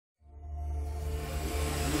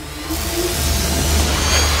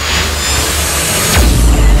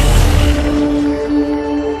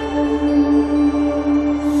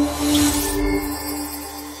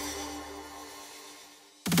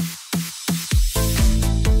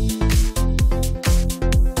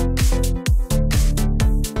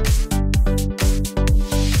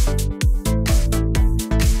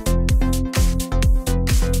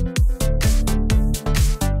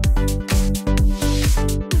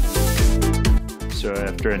So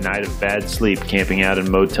after a night of bad sleep camping out in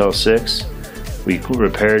Motel 6, we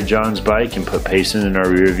repaired John's bike and put Payson in our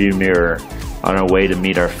rearview mirror on our way to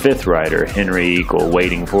meet our fifth rider, Henry Eagle,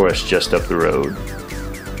 waiting for us just up the road.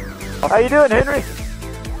 How you doing, Henry?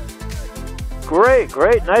 Great,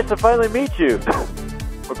 great. Nice to finally meet you.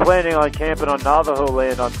 We're planning on camping on Navajo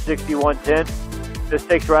land on 6110. This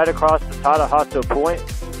takes right across the Tatahatso Point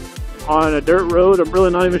on a dirt road. I'm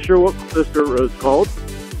really not even sure what this dirt road's called.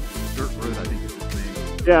 Dirt road, I think is its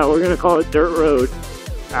name. Yeah, we're going to call it Dirt Road.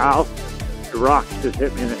 Ow. The rock just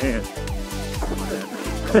hit me in the hand.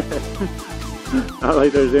 Not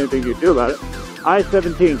like there's anything you can do about it.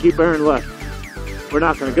 I-17, keep bearing left. We're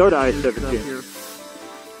not going to go to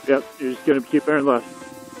I-17. Yep, you're just going to keep bearing left.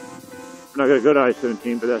 We're not going to go to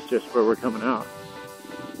I-17, but that's just where we're coming out.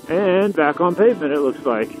 And back on pavement, it looks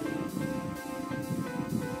like.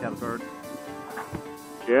 Cattle guard.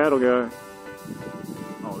 Cattle guard.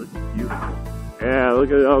 Oh, this is beautiful. Yeah, look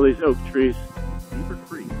at all these oak trees. Beaver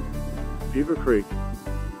Creek. Beaver Creek.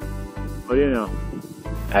 What do you know?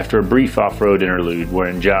 After a brief off-road interlude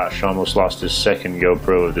wherein Josh almost lost his second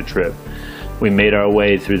GoPro of the trip, we made our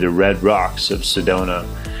way through the red rocks of Sedona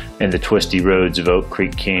and the twisty roads of Oak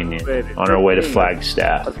Creek Canyon on our way to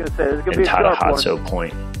Flagstaff and Tatahatso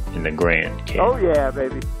Point in the Grand Canyon. Oh yeah,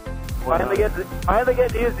 baby. Finally get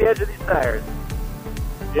to use the edge of these tires.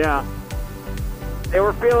 Yeah. They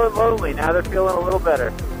were feeling lonely, now they're feeling a little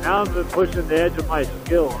better. Now I'm pushing the edge of my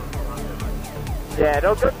skill. Yeah,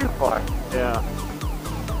 don't go too far. Yeah.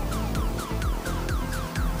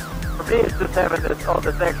 For me, it's just having all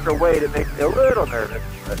this extra weight. It makes me a little nervous.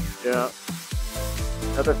 But yeah.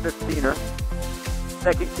 Another 15er.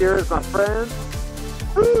 Second gear is my friend.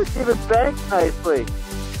 Woo, it's even banked nicely.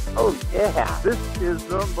 Oh yeah. This is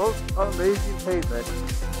the most amazing pavement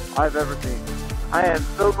I've ever seen. I am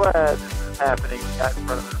so glad this is happening right in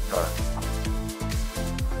front of this car.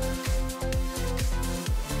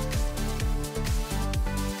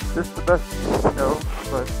 This is the best, no,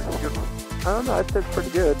 but it's good. I don't know, I'd say it's pretty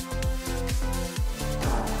good.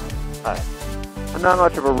 I'm not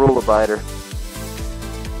much of a rule abider.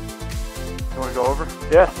 You want to go over?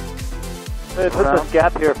 Yeah. They put this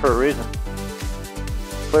gap here for a reason.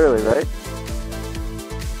 Clearly, right?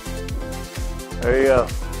 There you go.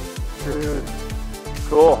 Dude.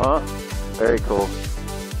 Cool, huh? Very cool.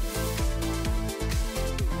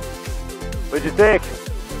 What'd you think?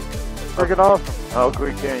 Freaking awesome. Oak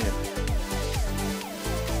Creek Canyon.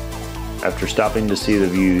 After stopping to see the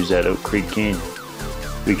views at Oak Creek Canyon,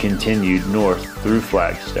 we continued north through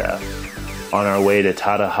Flagstaff on our way to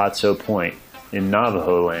Tatahatso Point in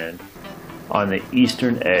Navajo land on the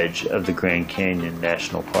eastern edge of the Grand Canyon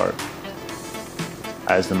National Park.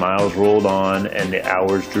 As the miles rolled on and the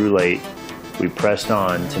hours drew late, we pressed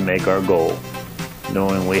on to make our goal,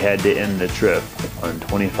 knowing we had to end the trip on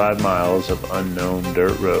 25 miles of unknown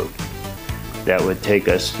dirt road that would take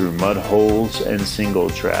us through mud holes and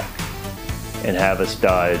single track and have us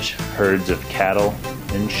dodge herds of cattle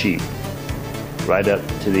and sheep right up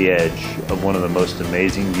to the edge of one of the most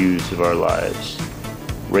amazing views of our lives,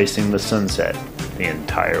 racing the sunset the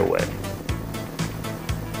entire way.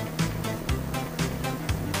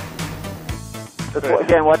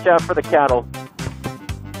 Again, watch out for the cattle.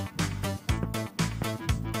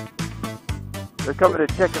 They're coming to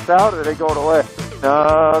check us out, or are they going away?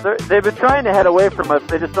 No, they've been trying to head away from us.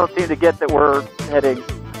 They just don't seem to get that we're heading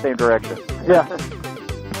the same direction. Yeah.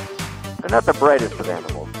 They're not the brightest of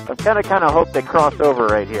animals. I kind of hope they cross over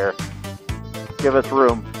right here. Give us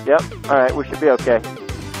room. Yep. All right, we should be okay.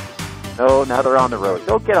 No, now they're on the road.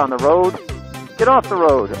 Don't get on the road. Get off the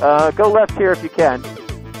road. Go left here if you can.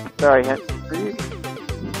 Sorry, Henry.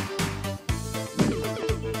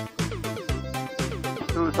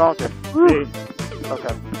 Who's talking? Me.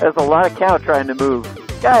 Okay. There's a lot of cow trying to move.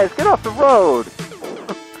 Guys, get off the road.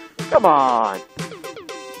 Come on.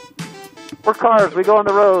 We're cars, we go on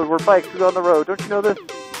the road. We're bikes, we go on the road. Don't you know this?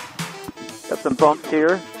 Got some bumps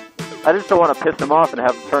here. I just don't want to piss them off and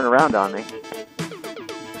have them turn around on me.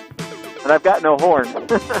 And I've got no horn.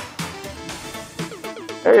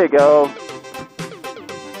 There you go.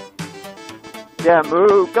 Yeah,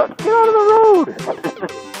 move. Get out of the road.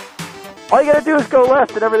 All you gotta do is go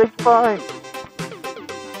left and everything's fine.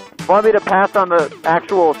 Want me to pass on the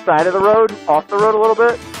actual side of the road, off the road a little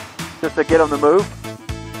bit, just to get them to move?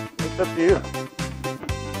 It's up to you.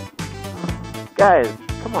 Guys,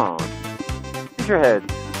 come on. Use your heads.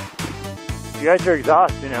 You got your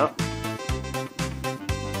exhaust, you know.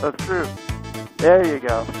 That's true. There you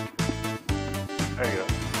go. There you go.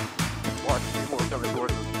 Watch people coming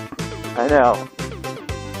towards us. I know.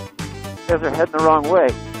 You guys are heading the wrong way.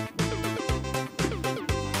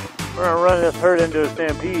 We're gonna run this herd into a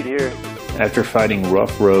stampede here. After fighting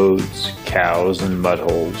rough roads, cows, and mud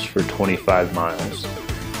holes for 25 miles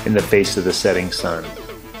in the face of the setting sun,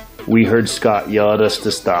 we heard Scott yell at us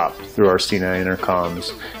to stop through our C9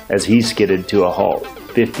 intercoms as he skidded to a halt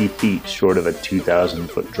 50 feet short of a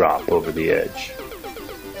 2,000-foot drop over the edge.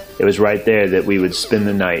 It was right there that we would spend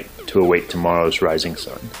the night to await tomorrow's rising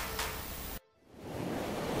sun.